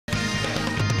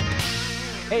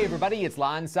Hey everybody, it's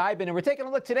Lon.TV, and we're taking a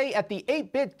look today at the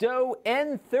 8Bitdo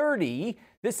N30.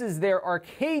 This is their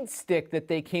arcade stick that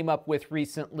they came up with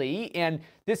recently, and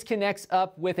this connects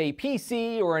up with a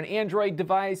PC or an Android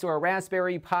device or a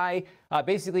Raspberry Pi.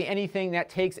 Basically anything that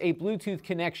takes a Bluetooth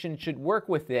connection should work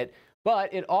with it.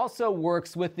 But it also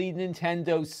works with the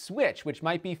Nintendo Switch, which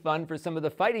might be fun for some of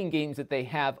the fighting games that they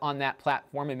have on that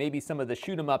platform and maybe some of the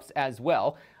shoot-'em-ups as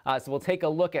well. So we'll take a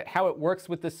look at how it works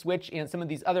with the Switch and some of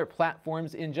these other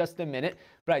platforms in just a minute.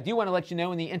 But I do want to let you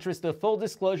know, in the interest of full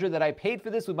disclosure, that I paid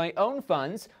for this with my own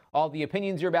funds. All the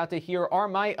opinions you're about to hear are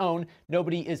my own.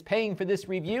 Nobody is paying for this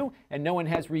review, and no one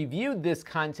has reviewed this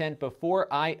content before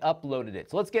I uploaded it.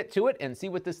 So let's get to it and see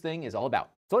what this thing is all about.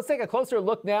 So let's take a closer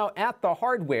look now at the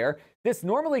hardware. This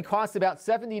normally costs about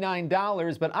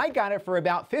 $79, but I got it for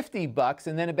about 50 bucks,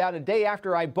 and then about a day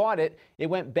after I bought it, it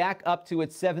went back up to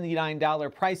its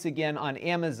 $79 price again on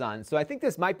Amazon. So I think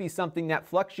this might be something that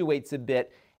fluctuates a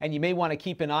bit, and you may want to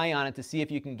keep an eye on it to see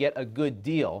if you can get a good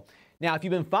deal. Now, if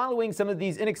you've been following some of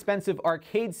these inexpensive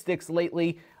arcade sticks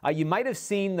lately, you might have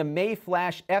seen the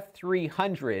Mayflash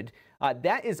F300.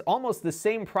 That is almost the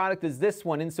same product as this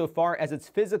one insofar as its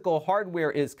physical hardware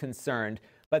is concerned,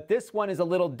 but this one is a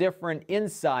little different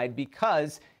inside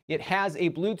because it has a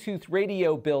Bluetooth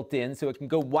radio built in, so it can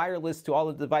go wireless to all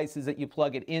the devices that you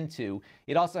plug it into.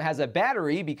 It also has a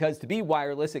battery because to be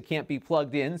wireless, it can't be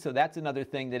plugged in, so that's another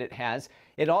thing that it has.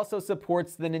 It also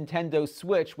supports the Nintendo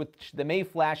Switch, which the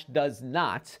Mayflash does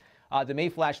not. The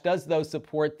Mayflash does, though,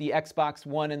 support the Xbox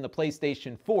One and the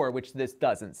PlayStation 4, which this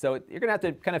doesn't. So you're going to have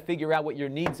to kind of figure out what your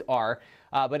needs are.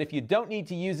 But if you don't need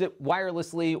to use it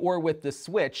wirelessly or with the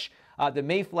Switch, the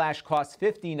Mayflash costs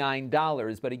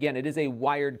 $59. But again, it is a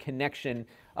wired connection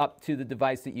up to the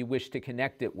device that you wish to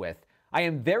connect it with. I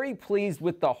am very pleased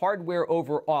with the hardware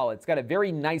overall. It's got a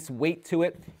very nice weight to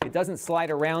it. It doesn't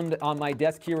slide around on my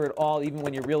desk here at all, even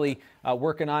when you're really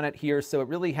working on it here. So it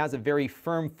really has a very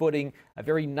firm footing, a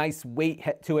very nice weight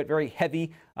to it, very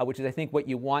heavy, which is, I think, what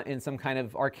you want in some kind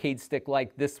of arcade stick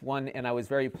like this one, and I was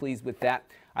very pleased with that.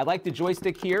 I like the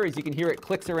joystick here. As you can hear, it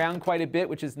clicks around quite a bit,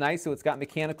 which is nice, so it's got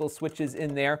mechanical switches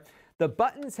in there. The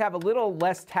buttons have a little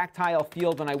less tactile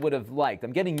feel than I would have liked.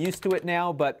 I'm getting used to it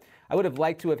now, but I would have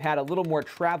liked to have had a little more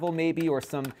travel maybe, or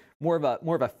some more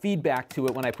of a feedback to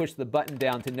it when I push the button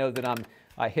down to know that I'm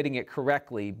hitting it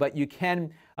correctly. But you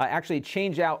can actually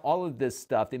change out all of this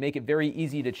stuff. They make it very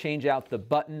easy to change out the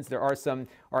buttons. There are some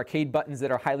arcade buttons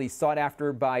that are highly sought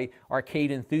after by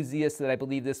arcade enthusiasts that I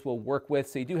believe this will work with.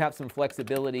 So you do have some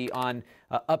flexibility on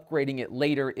upgrading it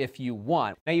later if you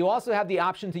want. Now, you also have the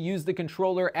option to use the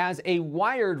controller as a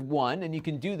wired one, and you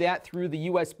can do that through the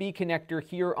USB connector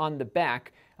here on the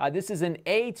back. This is an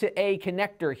A to A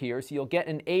connector here, so you'll get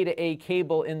an A to A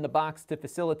cable in the box to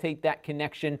facilitate that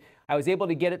connection. I was able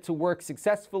to get it to work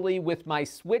successfully with my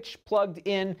Switch plugged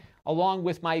in, along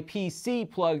with my PC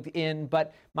plugged in,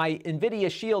 but my Nvidia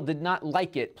Shield did not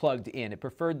like it plugged in. It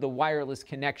preferred the wireless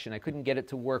connection. I couldn't get it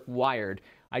to work wired.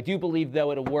 I do believe,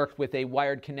 though, it'll work with a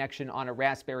wired connection on a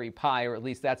Raspberry Pi, or at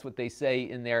least that's what they say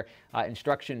in their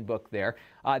instruction book there.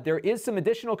 There is some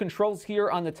additional controls here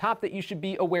on the top that you should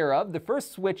be aware of. The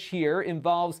first switch here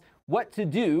involves what to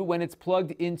do when it's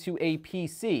plugged into a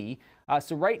PC.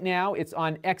 So right now it's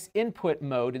on xinput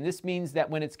mode, and this means that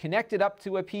when it's connected up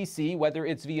to a PC, whether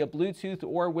it's via Bluetooth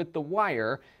or with the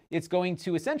wire, it's going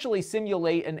to essentially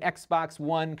simulate an Xbox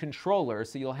One controller.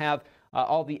 So you'll have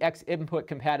all the xinput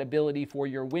compatibility for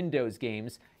your Windows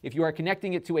games. If you are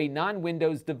connecting it to a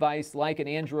non-Windows device like an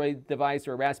Android device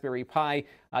or a Raspberry Pi,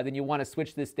 then you want to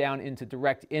switch this down into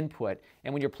direct input.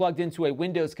 And when you're plugged into a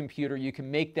Windows computer, you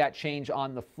can make that change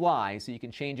on the fly. So you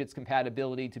can change its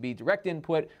compatibility to be direct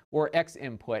input or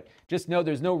xinput. Just know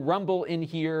there's no rumble in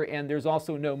here, and there's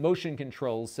also no motion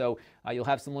controls. So you'll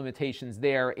have some limitations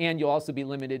there. And you'll also be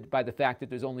limited by the fact that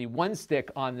there's only one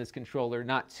stick on this controller,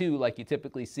 not two like you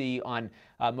typically see on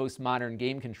most modern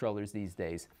game controllers these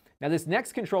days. Now, this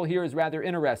next control here is rather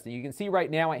interesting. You can see right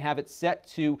now I have it set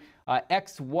to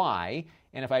XY,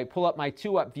 and if I pull up my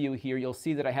 2-up view here, you'll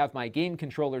see that I have my game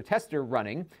controller tester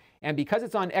running. And because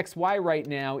it's on XY right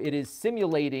now, it is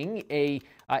simulating a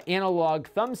analog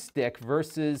thumbstick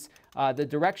versus the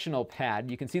directional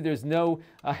pad. You can see there's no,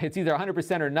 it's either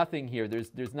 100% or nothing here.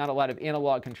 There's not a lot of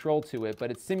analog control to it, but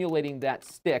it's simulating that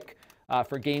stick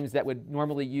for games that would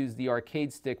normally use the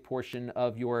arcade stick portion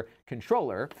of your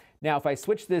controller. Now, if I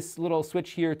switch this little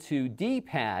switch here to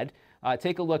D-pad,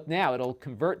 take a look now. It'll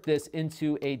convert this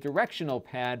into a directional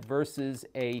pad versus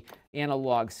a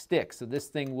analog stick. So this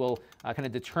thing will kind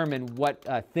of determine what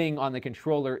thing on the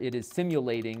controller it is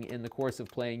simulating in the course of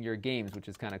playing your games, which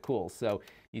is kind of cool. So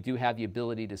you do have the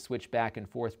ability to switch back and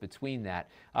forth between that.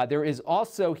 There is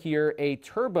also here a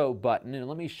turbo button, and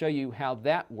let me show you how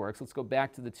that works. Let's go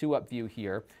back to the 2-up view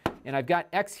here. And I've got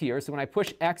X here, so when I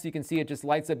push X, you can see it just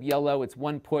lights up yellow. It's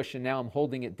one push, and now I'm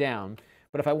holding it down.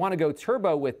 But if I want to go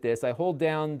turbo with this, I hold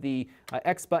down the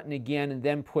X button again and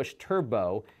then push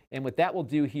turbo. And what that will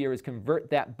do here is convert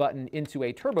that button into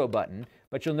a turbo button.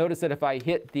 But you'll notice that if I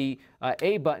hit the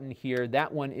A button here,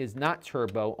 that one is not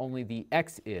turbo, only the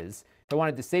X is. If I want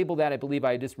to disable that, I believe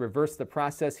I just reverse the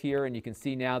process here, and you can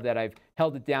see now that I've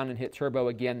held it down and hit turbo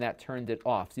again, that turned it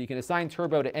off. So you can assign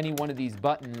turbo to any one of these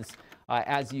buttons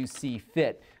as you see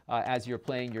fit as you're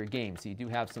playing your game. So you do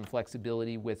have some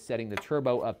flexibility with setting the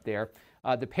turbo up there.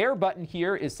 The pair button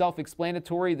here is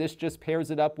self-explanatory. This just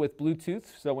pairs it up with Bluetooth.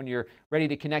 So when you're ready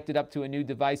to connect it up to a new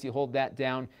device, you hold that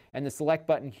down. And the select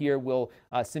button here will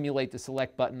simulate the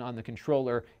select button on the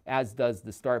controller, as does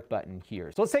the start button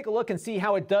here. So let's take a look and see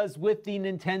how it does with the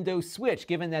Nintendo Switch,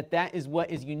 given that that is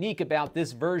what is unique about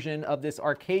this version of this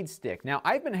arcade stick. Now,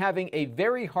 I've been having a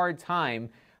very hard time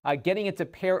getting it to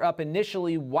pair up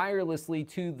initially wirelessly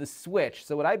to the Switch.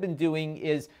 So what I've been doing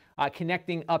is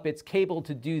connecting up its cable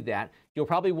to do that. You'll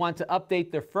probably want to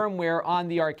update the firmware on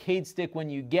the arcade stick when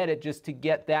you get it, just to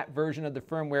get that version of the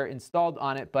firmware installed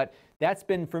on it. But that's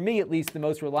been, for me at least, the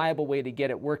most reliable way to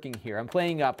get it working here. I'm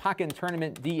playing Pacman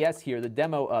Tournament DS here, the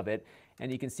demo of it.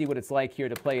 And you can see what it's like here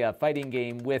to play a fighting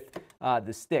game with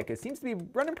the stick. It seems to be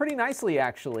running pretty nicely,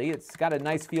 actually. It's got a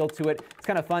nice feel to it. It's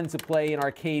kind of fun to play an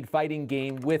arcade fighting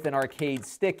game with an arcade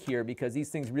stick here, because these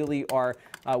things really are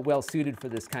well suited for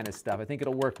this kind of stuff. I think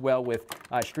it'll work well with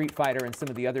Street Fighter and some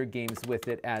of the other games with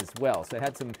it as well. So I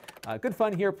had some good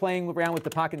fun here playing around with the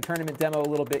Pacman Tournament demo a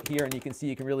little bit here, and you can see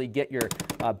you can really get your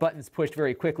buttons pushed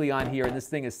very quickly on here, and this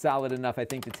thing is solid enough, I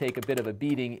think, to take a bit of a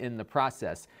beating in the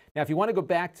process. Now, if you want to go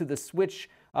back to the Switch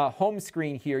home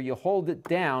screen here, you hold it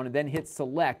down and then hit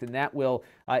select, and that will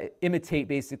imitate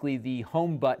basically the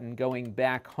home button going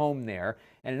back home there.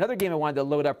 And another game I wanted to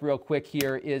load up real quick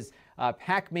here is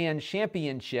Pacman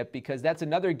Championship, because that's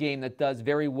another game that does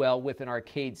very well with an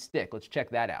arcade stick. Let's check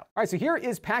that out. All right, so here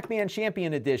is Pacman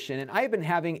Champion Edition, and I've been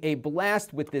having a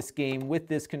blast with this game with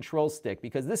this control stick,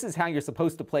 because this is how you're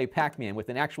supposed to play Pac-Man, with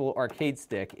an actual arcade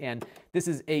stick, and this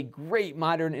is a great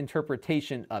modern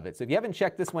interpretation of it. So if you haven't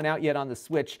checked this one out yet on the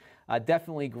Switch,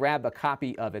 definitely grab a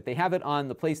copy of it. They have it on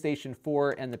the PlayStation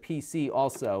 4 and the PC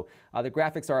also. The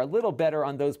graphics are a little better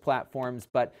on those platforms,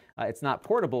 but it's not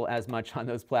portable as much on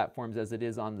those platforms as it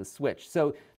is on the Switch.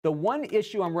 So the one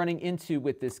issue I'm running into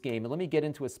with this game, and let me get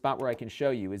into a spot where I can show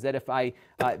you, is that if I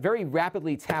very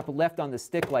rapidly tap left on the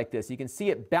stick like this, you can see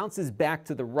it bounces back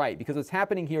to the right, because what's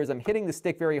happening here is I'm hitting the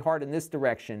stick very hard in this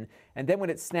direction, and then when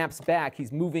it snaps back,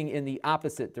 he's moving in the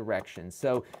opposite direction.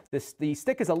 So the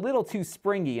stick is a little too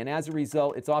springy, and as a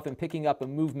result, it's often picking up a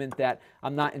movement that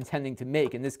I'm not intending to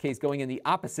make, in this case going in the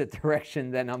opposite direction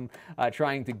than I'm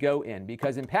trying to go in.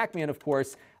 Because in Pac-Man, of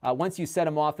course, once you set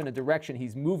him off in a direction,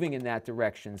 he's moving in that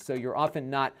direction. So you're often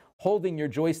not holding your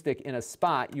joystick in a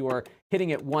spot. You're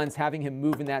hitting it once, having him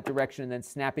move in that direction, and then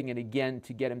snapping it again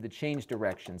to get him to change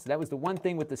direction. So that was the one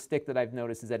thing with the stick that I've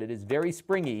noticed, is that it is very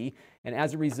springy, and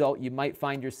as a result, you might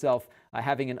find yourself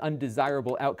having an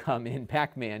undesirable outcome in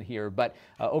Pac-Man here. But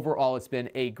overall, it's been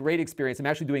a great experience. I'm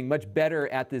actually doing much better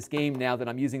at this game now that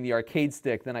I'm using the arcade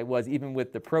stick than I was even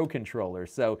with the Pro controller.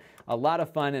 So a lot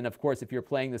of fun, and of course, if you're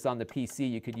playing this on the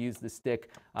PC, you could use the stick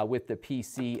with the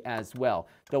PC as well.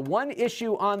 The one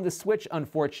issue on the Switch,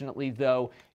 unfortunately,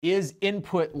 though, is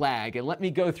input lag. And let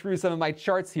me go through some of my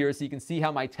charts here so you can see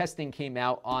how my testing came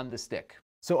out on the stick.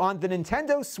 So on the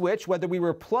Nintendo Switch, whether we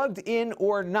were plugged in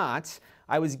or not,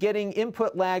 I was getting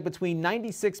input lag between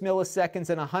 96 milliseconds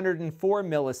and 104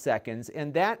 milliseconds,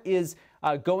 and that is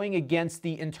going against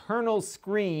the internal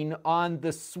screen on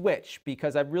the Switch,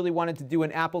 because I really wanted to do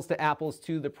an apples to apples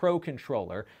to the Pro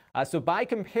controller. So by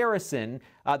comparison,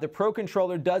 the Pro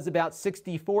controller does about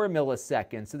 64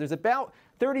 milliseconds. So there's about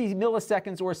 30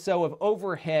 milliseconds or so of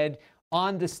overhead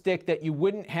on the stick that you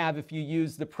wouldn't have if you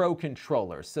use the Pro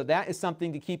controller. So that is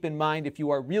something to keep in mind if you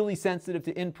are really sensitive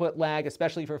to input lag,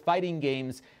 especially for fighting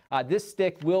games. This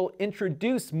stick will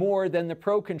introduce more than the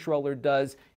Pro controller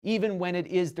does, even when it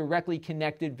is directly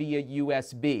connected via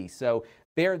USB. So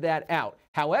bear that out.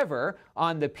 However,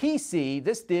 on the PC,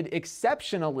 this did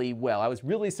exceptionally well. I was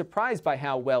really surprised by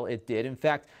how well it did. In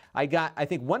fact, I got, I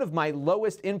think, one of my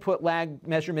lowest input lag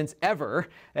measurements ever,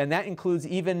 and that includes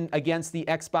even against the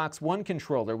Xbox One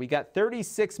controller. We got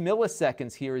 36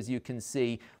 milliseconds here, as you can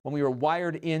see, when we were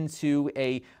wired into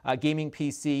a gaming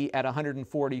PC at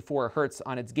 144 hertz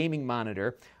on its gaming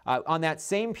monitor. On that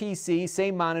same PC,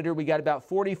 same monitor, we got about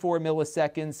 44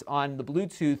 milliseconds on the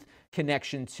Bluetooth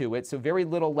connection to it. So very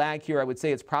little lag here. I would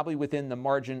say it's probably within the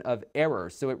margin of error.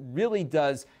 So it really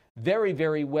does very,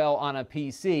 very well on a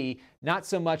PC, not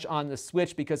so much on the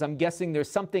Switch, because I'm guessing there's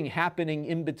something happening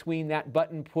in between that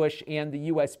button push and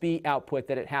the USB output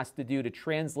that it has to do to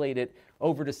translate it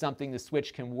over to something the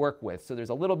Switch can work with. So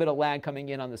there's a little bit of lag coming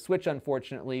in on the Switch,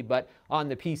 unfortunately, but on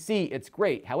the PC, it's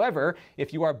great. However,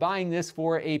 if you are buying this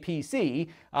for a PC,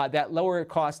 that lower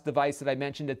cost device that I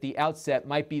mentioned at the outset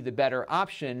might be the better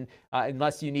option,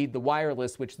 unless you need the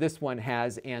wireless, which this one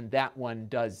has, and that one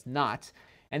does not.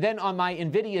 And then on my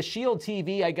Nvidia Shield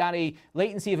TV, I got a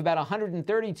latency of about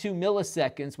 132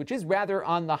 milliseconds, which is rather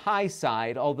on the high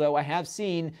side, although I have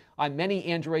seen on many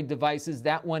Android devices,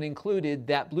 that one included,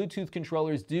 that Bluetooth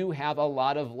controllers do have a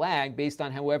lot of lag based on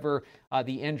however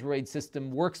the Android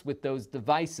system works with those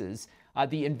devices.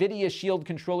 The Nvidia Shield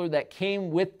controller that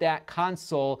came with that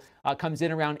console comes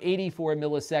in around 84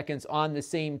 milliseconds on the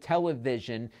same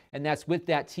television, and that's with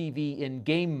that TV in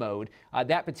game mode.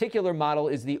 That particular model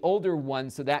is the older one,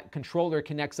 so that controller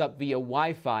connects up via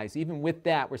Wi-Fi. So even with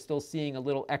that, we're still seeing a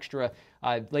little extra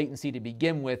latency to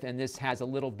begin with, and this has a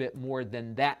little bit more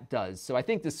than that does. So I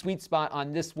think the sweet spot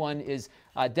on this one is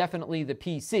definitely the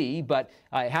PC, but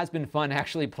it has been fun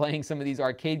actually playing some of these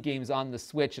arcade games on the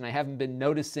Switch, and I haven't been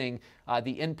noticing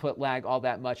the input lag all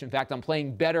that much. In fact, I'm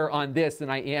playing better on this than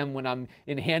I am when I'm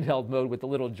in handheld mode with the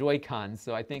little Joy-Cons.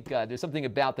 So I think there's something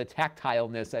about the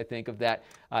tactileness, I think, of that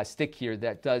stick here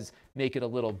that does make it a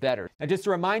little better. And just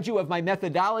to remind you of my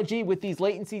methodology with these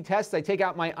latency tests, I take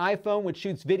out my iPhone, which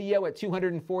shoots video at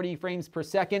 240 frames per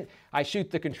second. I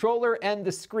shoot the controller and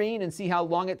the screen and see how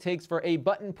long it takes for a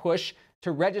button push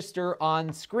to register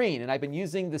on screen. And I've been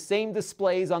using the same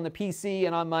displays on the PC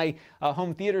and on my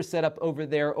home theater setup over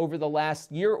there over the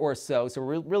last year or so. So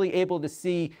we're really able to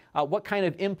see what kind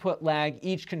of input lag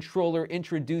each controller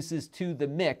introduces to the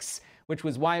mix, which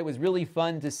was why it was really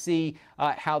fun to see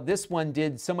how this one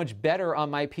did so much better on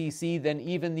my PC than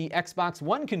even the Xbox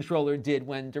One controller did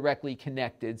when directly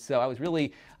connected. So I was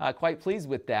really quite pleased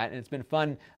with that, and it's been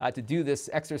fun to do this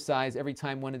exercise every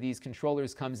time one of these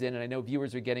controllers comes in, and I know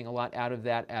viewers are getting a lot out of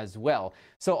that as well.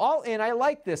 So all in, I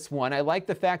like this one. I like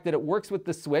the fact that it works with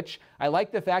the Switch. I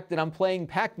like the fact that I'm playing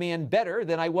Pacman better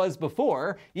than I was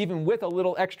before, even with a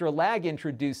little extra lag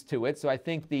introduced to it. So I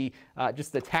think the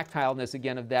just the tactileness,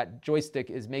 again, of that joystick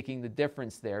is making the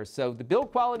difference there. So the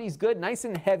build quality is good, nice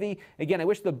and heavy. Again, I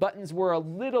wish the buttons were a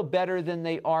little better than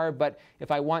they are, but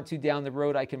if I want to down the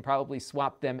road, I can probably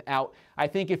swap them out. I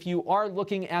think if you are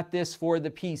looking at this for the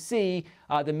PC,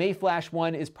 the Mayflash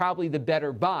one is probably the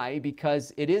better buy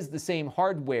because it is the same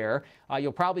hardware.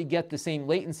 You'll probably get the same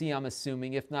latency, I'm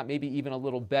assuming, if not maybe even a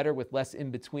little better with less in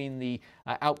between the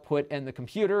output and the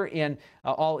computer, and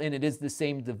all in, it is the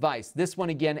same device. This one,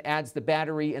 again, adds the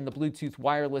battery and the Bluetooth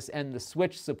wireless and the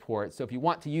Switch support. So if you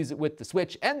want to use it with the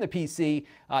Switch and the PC,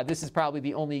 this is probably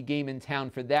the only game in town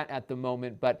for that at the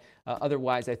moment, but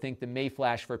otherwise, I think the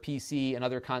Mayflash for PC and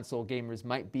other console gamers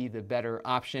might be the better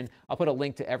option. I'll put a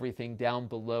link to everything down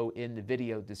below in the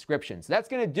video description. So that's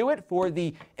going to do it for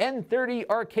the N30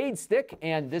 arcade stick,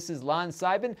 and this is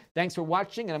Lon.TV. Thanks for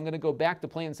watching, and I'm going to go back to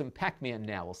playing some Pacman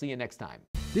now. We'll see you next time.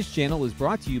 This channel is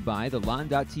brought to you by the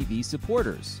Lon.TV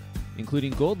supporters,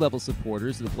 including gold-level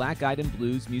supporters of the Black Eyed and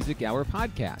Blues Music Hour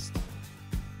podcast,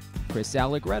 Chris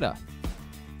Allegretta,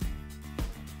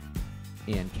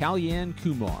 and Kalyan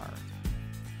Kumar.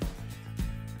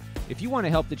 If you want to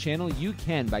help the channel, you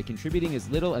can by contributing as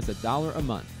little as $1 a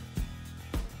month.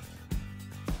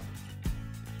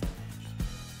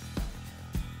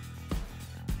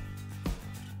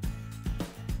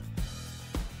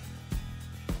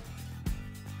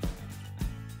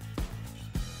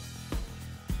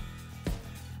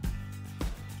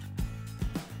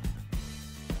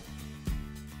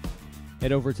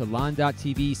 Head over to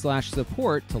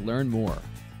lon.tv/support to learn more.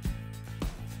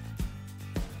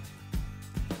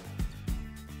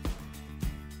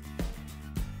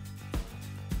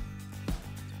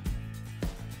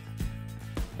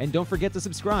 And don't forget to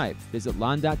subscribe. Visit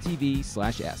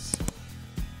lon.tv/s.